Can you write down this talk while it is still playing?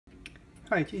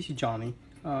Hi, this is Johnny.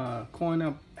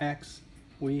 CoinOpsX,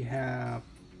 we have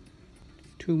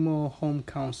two more home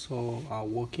console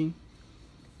working,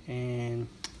 and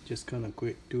just gonna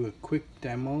do a quick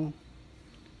demo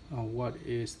of what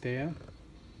is there.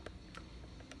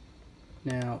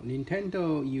 Now,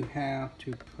 Nintendo, you have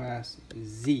to press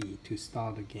Z to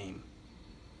start the game.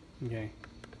 Okay,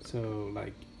 so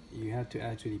like you have to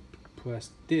actually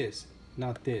press this,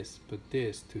 not this, but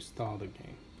this to start the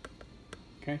game.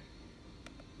 Okay.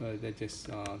 But that just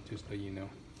so you know.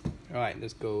 All right,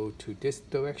 let's go to this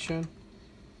direction.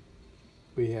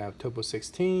 We have Turbo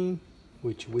 16,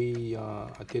 which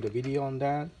I did a video on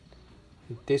that.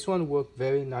 This one worked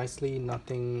very nicely.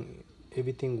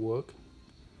 Everything worked.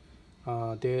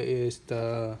 There is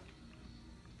the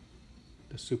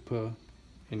Super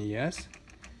NES,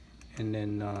 and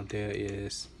then there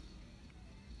is.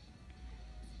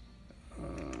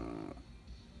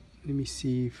 Let me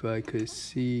see if I could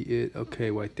see it. Okay,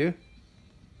 right there.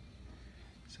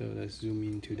 So let's zoom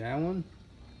into that one.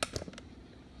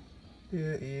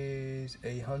 There is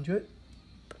 800.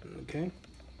 Okay.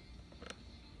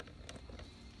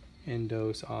 And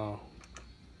those are.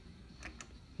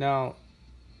 Now,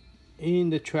 in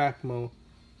the track mode,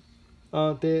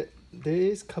 there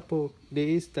is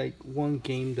like one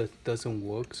game that doesn't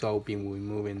work, so I'll be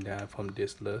removing that from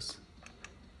this list.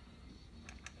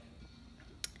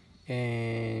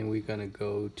 And we're gonna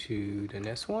go to the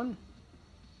next one,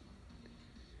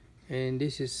 and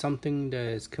this is something that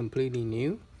is completely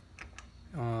new.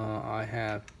 I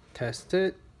have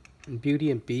tested. Beauty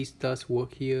and Beast does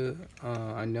work here.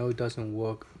 I know it doesn't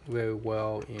work very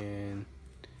well in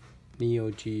Neo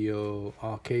Geo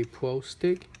Arcade Pro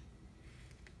Stick,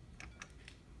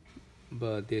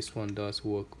 but this one does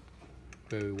work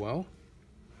very well.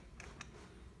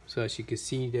 So as you can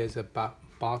see, there's a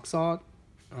box art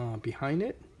behind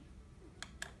it.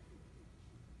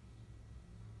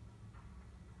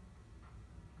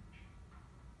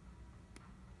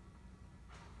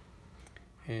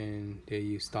 And there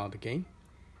you start the game.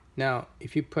 Now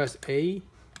if you press A,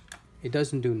 it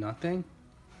doesn't do nothing,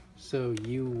 so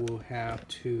you will have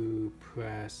to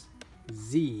press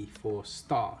Z for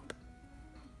start,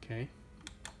 okay,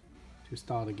 to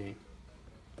start the game.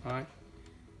 All right,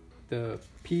 the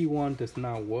P1 does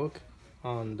not work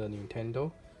on the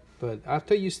Nintendo, but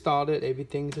after you start it,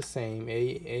 everything's the same. A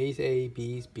is A,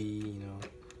 B is B, you know,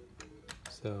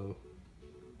 so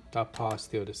that part's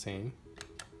still the same.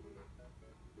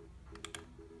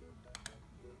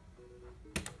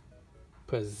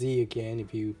 Press Z again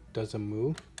if you doesn't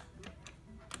move.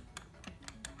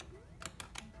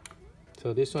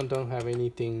 So this one don't have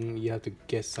anything. You have to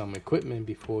get some equipment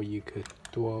before you could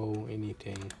throw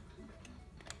anything.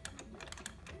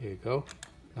 Here you go.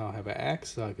 Now I have an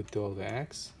axe, so I could throw the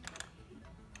axe.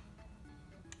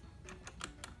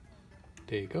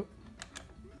 There you go.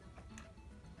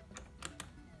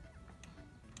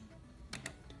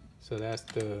 So that's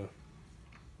the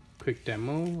quick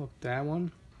demo of that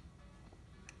one.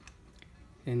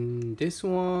 And this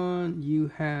one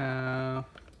you have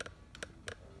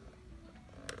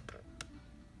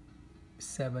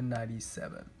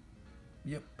 $7.97.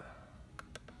 Yep.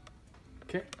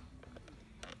 Okay.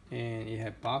 And it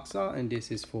had box art, and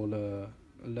this is for the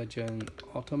Legend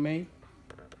Ultimate.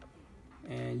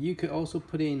 And you could also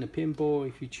put it in the pinball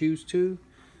if you choose to.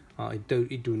 It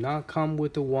do not come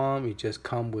with the worm. It just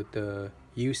come with the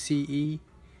UCE.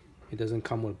 It doesn't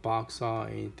come with box art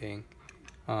or anything.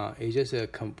 It's just a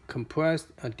compressed,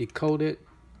 decoded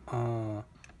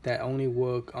that only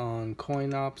work on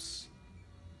CoinOps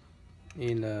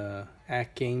in the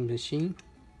Atgames machine.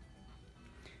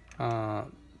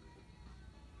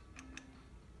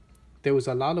 There was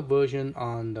a lot of version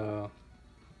on the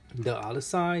other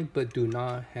side, but do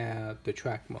not have the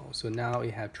track mode. So now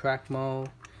it have track mode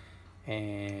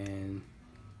and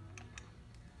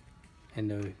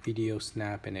the video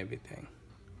snap and everything.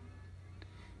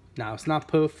 Now it's not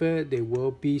perfect. There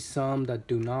will be some that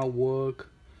do not work,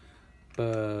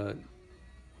 but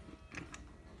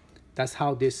that's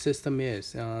how this system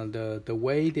is. The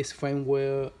way this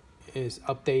firmware is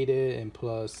updated, and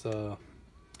plus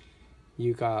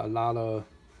you got a lot of.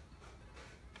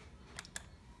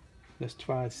 Let's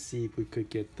try to see if we could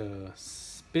get the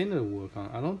spinner to work on.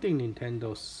 I don't think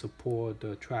Nintendo support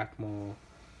the track mode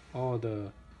or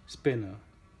the spinner,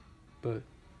 but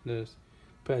let's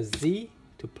press Z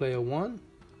to player 1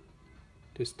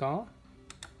 to start.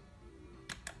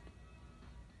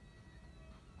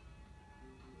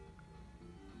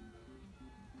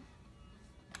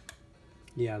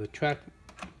 Yeah, the track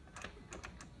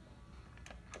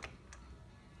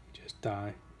just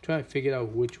die. Try to figure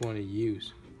out which one to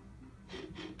use.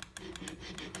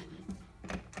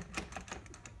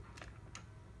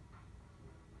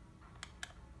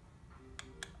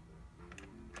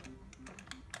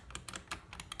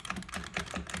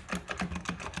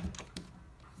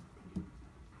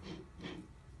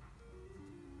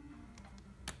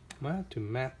 Might have to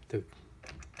map the.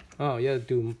 Oh, yeah,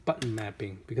 do button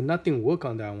mapping because nothing work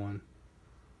on that one.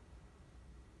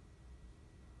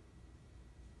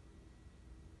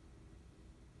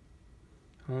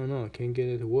 I don't know. I can't get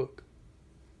it to work.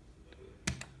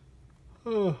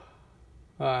 Oh,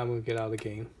 I'm gonna get out of the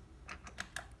game.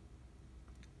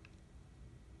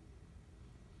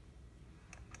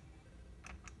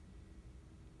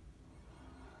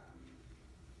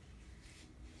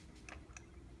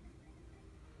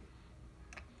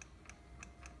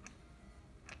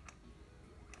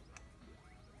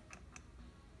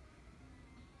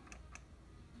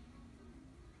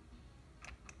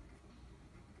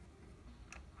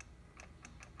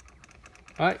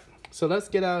 All right, so let's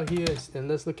get out here and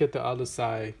let's look at the other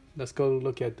side. Let's go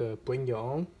look at the bring your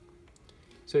own.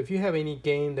 So if you have any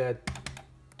game that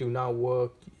do not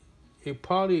work, it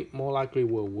probably more likely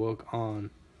will work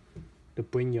on the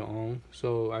bring your own.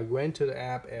 So I went to the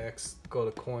app X, go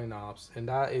to CoinOps, and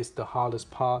that is the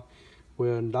hardest part,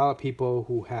 where a lot of people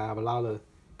who have a lot of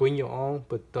bring your own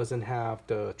but doesn't have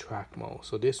the track mode.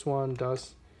 So this one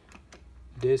does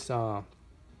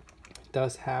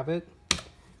have it.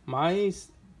 Mine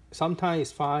is sometimes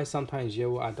it's 5, sometimes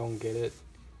 0. I don't get it.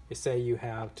 It say you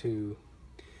have to.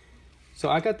 So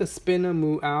I got the spinner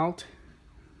move out.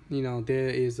 You know, there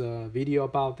is a video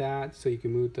about that, so you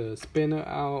can move the spinner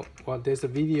out. Well, there's a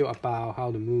video about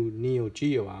how to move Neo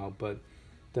Geo out, but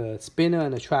the spinner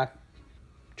and the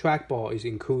trackball is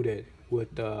included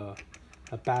with a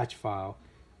batch file,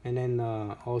 and then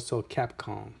also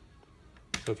Capcom.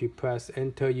 So if you press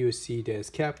enter, you see there's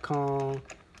Capcom,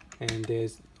 and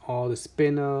there's all the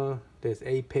spinner. There's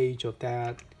 8 pages of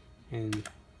that, and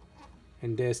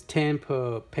there's 10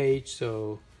 per page,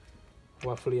 so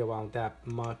roughly around that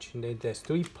much. And then there's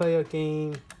 3-player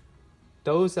game.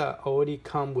 Those are already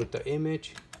come with the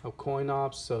image of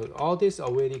CoinOps, so all this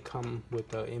already come with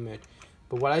the image.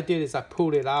 But what I did is I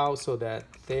pulled it out so that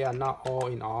they are not all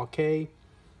in arcade,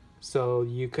 so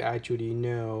you could actually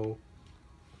know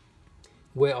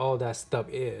where all that stuff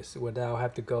is without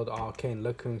have to go to arcade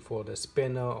looking for the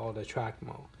spinner or the track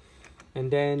mode.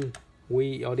 And then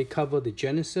we already covered the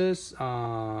Genesis.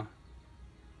 The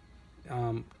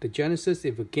Genesis,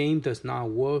 if a game does not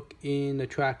work in the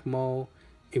track mode,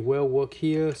 it will work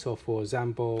here. So for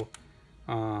example,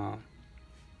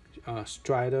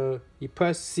 Strider, you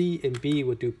press C and B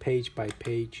will do page by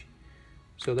page.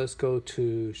 So let's go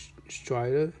to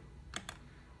Strider.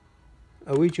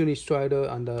 Originally Strider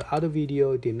on the other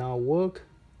video did not work,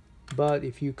 but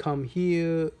if you come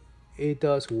here, it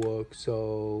does work.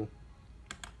 So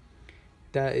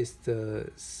that is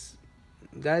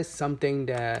something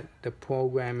that the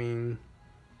programming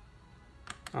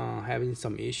having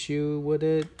some issue with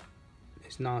it.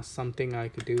 It's not something I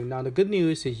could do. Now the good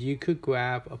news is you could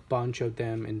grab a bunch of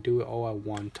them and do it all at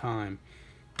one time.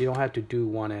 You don't have to do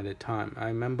one at a time. I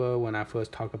remember when I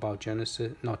first talked about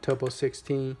Turbo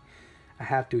 16, I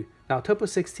have to. Now Turbo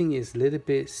 16 is a little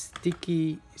bit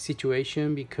sticky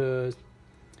situation because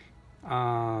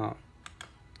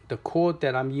the code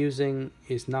that I'm using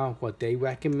is not what they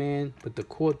recommend, but the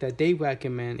code that they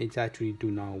recommend is actually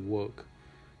do not work.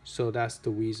 So that's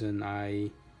the reason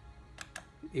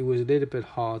it was a little bit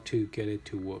hard to get it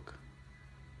to work.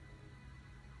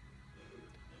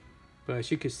 But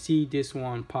as you can see, this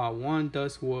one, part 1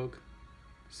 does work.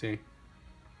 See.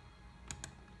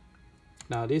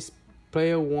 Now this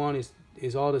player 1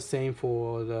 is all the same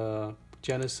for the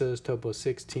Genesis, Turbo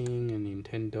 16, and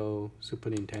Nintendo, Super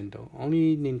Nintendo.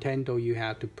 Only Nintendo you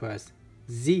have to press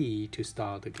Z to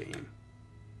start the game.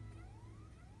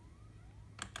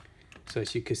 So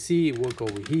as you can see, it works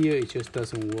over here. It just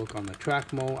doesn't work on the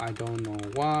track mode. I don't know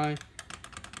why.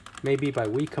 Maybe if I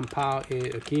recompile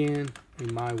it again, it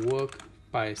might work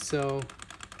by itself.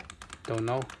 Don't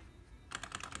know.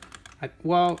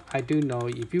 Well, I do know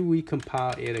if you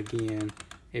recompile it again,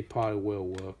 it probably will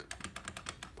work.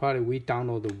 Probably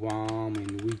re-download the ROM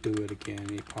and redo it again,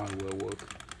 it probably will work.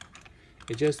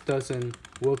 It just doesn't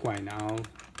work right now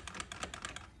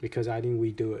because I didn't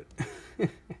redo it.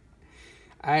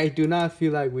 I do not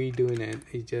feel like redoing it.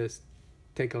 It just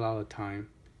takes a lot of time.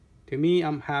 To me,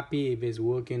 I'm happy if it's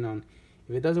working on.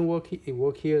 If it doesn't work, it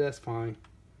work here. That's fine,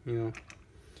 you know.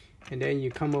 And then you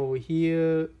come over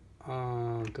here,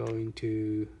 going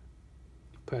to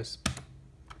press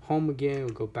home again.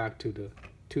 We'll go back to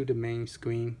the main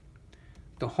screen.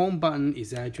 The home button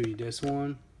is actually this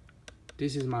one.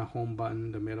 This is my home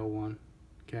button, the middle one.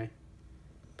 Okay.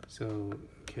 So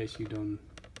in case you don't.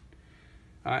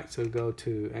 Alright, so go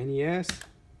to NES.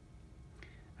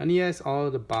 NES,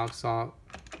 all the box art,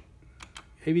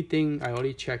 everything I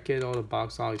already checked it. All the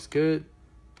box art is good.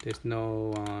 There's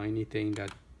no anything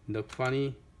that look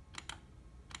funny.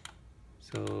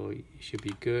 So you should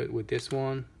be good with this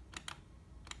one.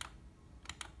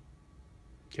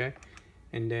 Okay,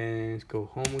 and then let's go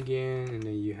home again, and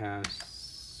then you have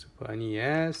Super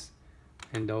NES,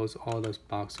 and all those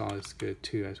box art is good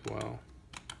too as well.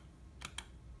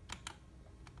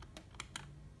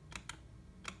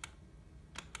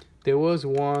 There was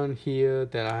one here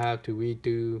that I have to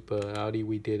redo, but I already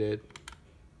redid it,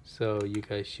 so you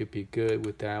guys should be good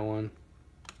with that one.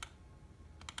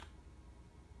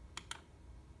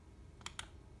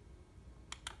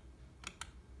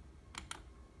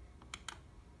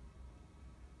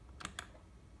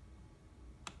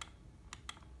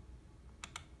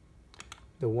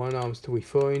 The one I was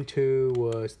referring to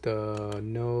was the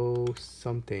no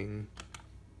something.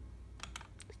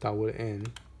 Start with an N.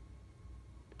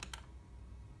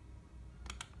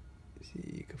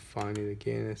 See, you can find it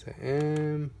again as an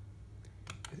M.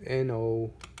 It's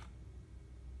N-O.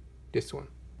 This one.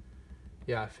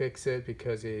 Yeah, I fixed it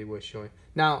because it was showing.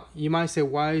 Now, you might say,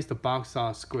 why is the box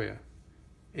art square?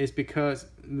 It's because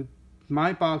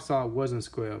my box art wasn't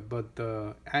square, but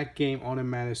the Atgames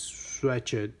automatic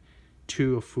stretched it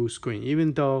to a full screen,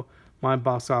 even though my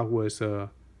box art was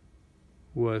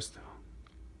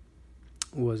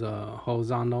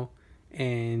horizontal,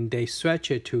 and they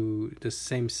stretch it to the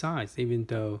same size, even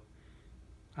though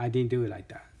I didn't do it like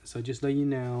that. So just let you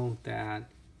know that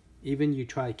even you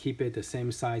try to keep it the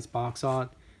same size box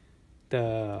art,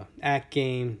 the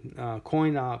Atgames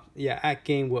CoinOps,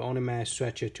 Atgames will automatically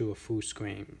stretch it to a full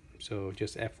screen. So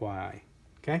just FYI,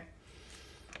 okay.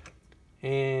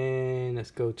 And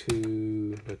let's go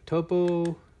to the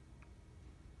Turbo.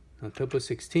 Turbo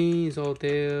 16 is all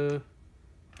there.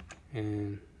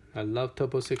 And I love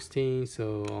Turbo 16,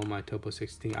 so on my Turbo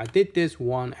 16. I did this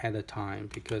one at a time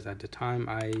because at the time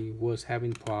I was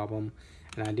having problem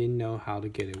and I didn't know how to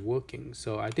get it working.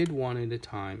 So I did one at a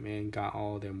time and got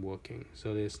all of them working.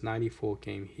 So there's 94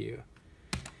 game here.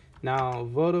 Now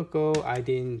Vertical, I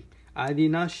did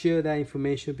not share that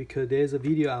information because there's a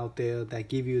video out there that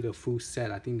give you the full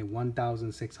set. I think the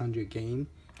 1,600 game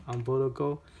on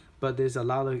Vertical, but there's a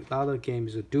lot of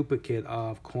games a duplicate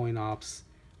of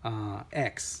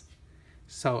CoinOpsX.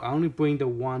 So I only bring the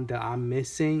one that I'm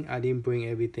missing. I didn't bring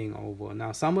everything over.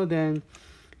 Now some of them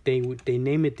they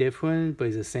name it different, but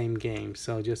it's the same game.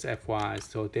 So just FYI.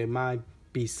 So there might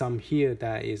be some here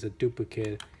that is a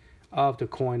duplicate of the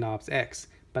CoinOpsX.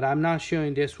 But I'm not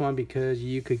showing this one because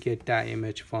you could get that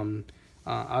image from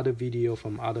other video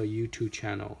from other YouTube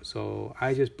channel. So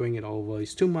I just bring it over.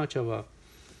 It's too much of a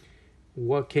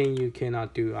what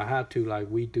cannot do. I have to like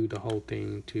redo the whole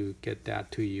thing to get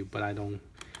that to you. But I don't.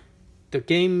 The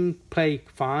game play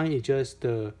fine. It's just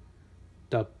the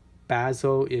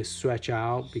bezel is stretched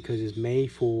out because it's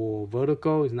made for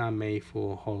vertical. It's not made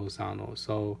for horizontal.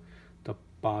 So the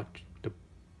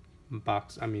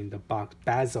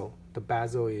bezel. The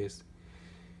bezel is,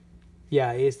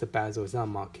 it's the bezel. It's not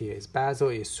marked here. It's bezel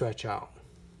is stretched out.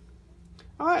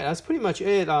 All right, that's pretty much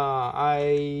it.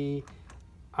 I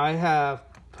have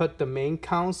put the main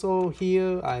console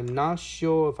here. I'm not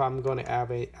sure if I'm gonna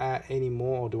add any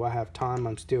more, or do I have time?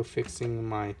 I'm still fixing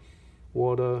my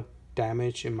water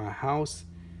damage in my house.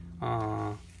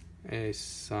 I'm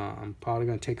probably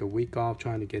gonna take a week off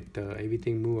trying to get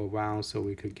everything move around so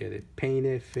we could get it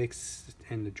painted, fixed,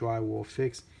 and the drywall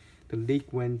fixed. The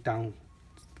leak went down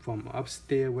from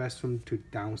upstairs restroom to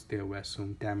downstairs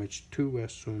restroom, damaged 2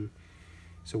 restroom.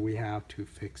 So we have to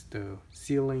fix the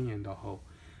ceiling and the hole.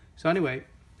 So anyway,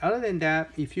 other than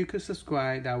that, if you could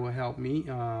subscribe, that will help me.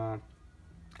 I'm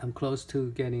close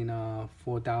to getting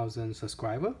 4,000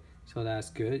 subscribers, so that's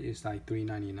good. It's like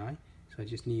 $3.99. So I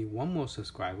just need one more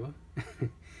subscriber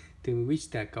to reach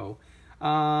that goal.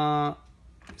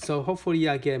 So hopefully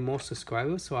I get more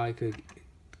subscribers so I could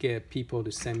get people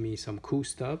to send me some cool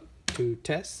stuff to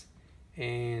test,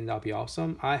 and that'll be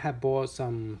awesome. I have bought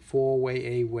some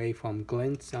 4-way, 8-way from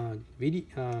Glenn's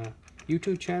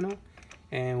YouTube channel,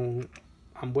 and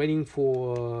I'm waiting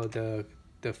for the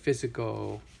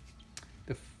physical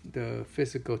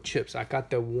chips. I got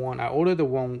the one. I ordered the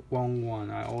wrong one.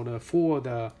 I ordered for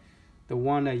the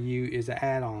one that is an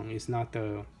add-on. It's not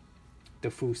the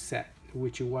full set.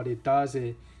 Which what it does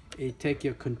is it take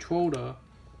your controller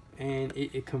and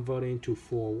it convert it into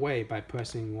 4-way by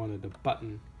pressing one of the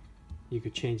button. You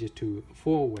could change it to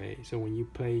 4-way. So when you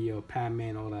play your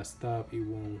Pac-Man, all that stuff,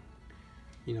 you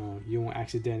won't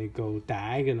accidentally go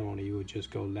diagonally. You will just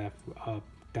go left, up,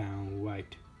 down,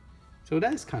 right. So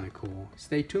that's kind of cool.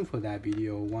 Stay tuned for that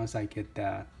video once I get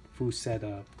that full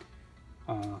setup.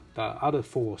 The other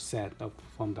 4 set up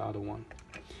from the other one.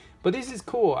 But this is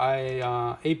cool.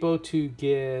 I able to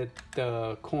get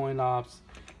the CoinOps,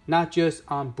 not just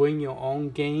on bring your own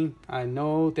game. I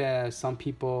know that some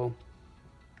people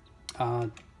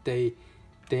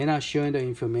they're not showing the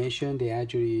information. They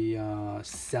actually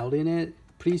selling it.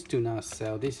 Please do not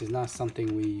sell. This is not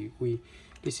something we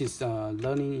this is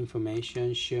learning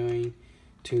information, sharing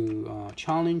to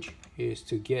challenge is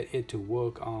to get it to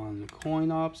work on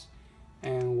CoinOps.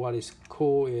 And what is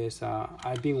cool is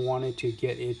I've been wanting to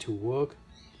get it to work,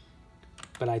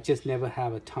 but I just never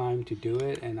have a time to do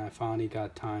it, and I finally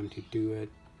got time to do it,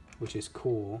 which is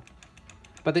cool.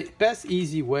 But the best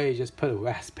easy way is just put a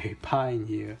Raspberry Pi in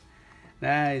here.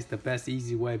 That is the best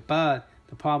easy way. But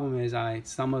the problem is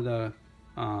some of the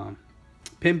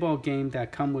pinball game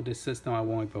that come with the system, I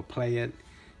won't able to play it.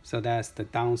 So that's the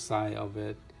downside of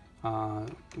it.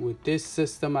 With this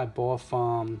system I bought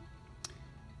from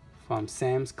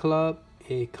Sam's Club,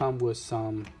 it comes with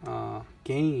some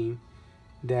game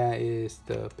that is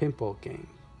the pinball game,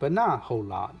 but not a whole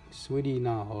lot. It's really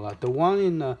not a whole lot. The one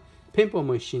in the pinball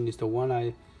machine is the one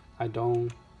I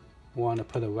don't want to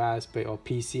put a Raspberry or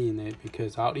PC in it,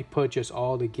 because I already purchased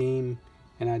all the game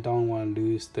and I don't want to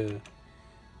lose the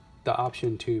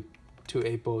option to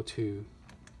able to,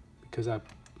 because I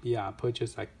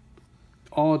purchased like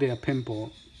all their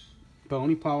pinball. The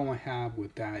only problem I have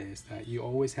with that is that you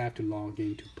always have to log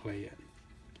in to play it.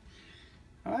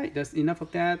 Alright, that's enough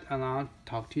of that, and I'll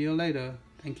talk to you later.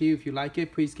 Thank you. If you like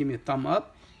it, please give me a thumb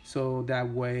up, so that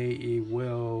way it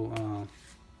will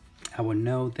I will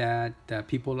know that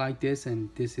people like this and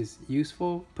this is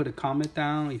useful. Put a comment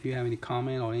down if you have any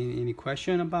comment or any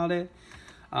question about it.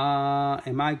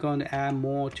 Am I going to add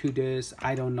more to this?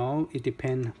 I don't know. It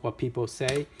depends what people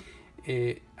say.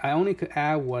 I only could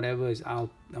add whatever is out,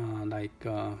 like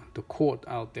the court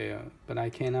out there, but I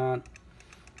cannot.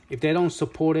 If they don't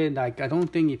support it, like I don't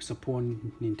think it supports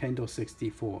Nintendo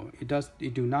 64.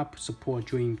 It do not support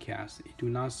Dreamcast. It do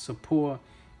not support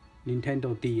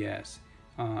Nintendo DS.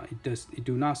 It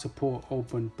do not support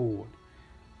open board.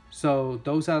 So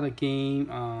those are the game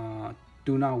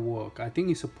do not work. I think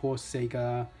it supports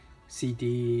Sega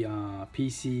CD,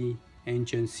 PC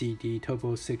Engine CD,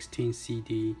 Turbo 16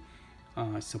 CD.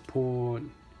 Support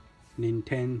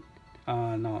Nintendo,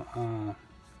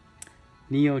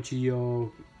 Neo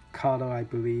Geo Color, I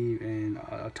believe, and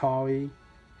Atari,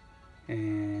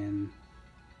 and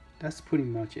that's pretty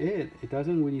much it. It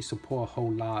doesn't really support a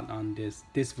whole lot on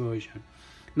this version.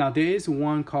 Now there is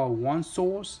one called One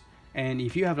Source, and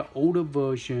if you have the older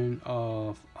version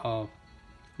of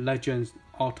Legends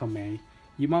Ultimate,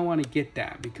 you might want to get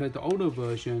that, because the older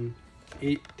version,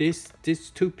 this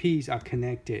two pieces are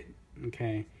connected.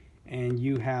 Okay, and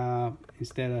you have,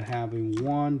 instead of having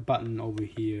one button over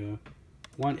here,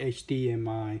 one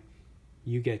HDMI,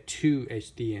 you get two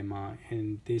HDMI,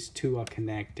 and these two are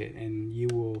connected, and you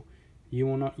will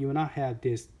not have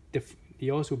this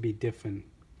yours will be different.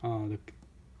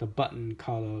 The button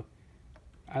color,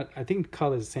 I think the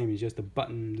color is the same, it's just the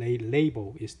button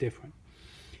label is different.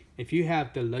 If you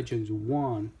have the Legends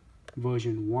 1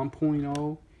 version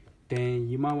 1.0, then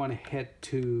you might want to head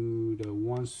to the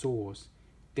One Source.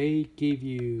 They give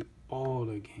you all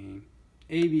the game,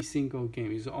 every single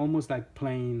game. It's almost like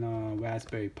playing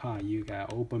Raspberry Pi. You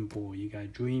got open board, you got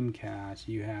Dreamcast,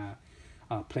 you have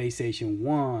PlayStation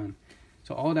 1.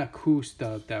 So all that cool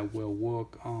stuff that will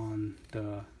work on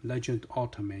the Legend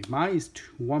Ultimate. Mine is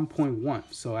 1.1,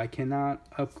 so I cannot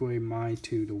upgrade mine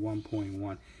to the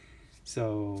 1.1.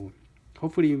 So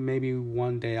hopefully maybe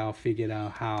one day I'll figure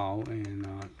out how, and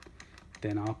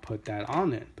then I'll put that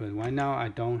on it. But right now I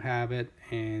don't have it,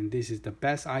 and this is the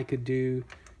best I could do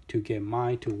to get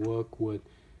mine to work with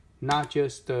not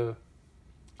just the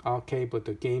arcade, but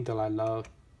the game that I love,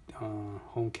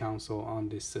 home console on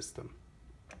this system.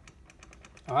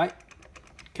 Alright,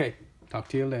 okay, talk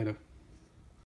to you later.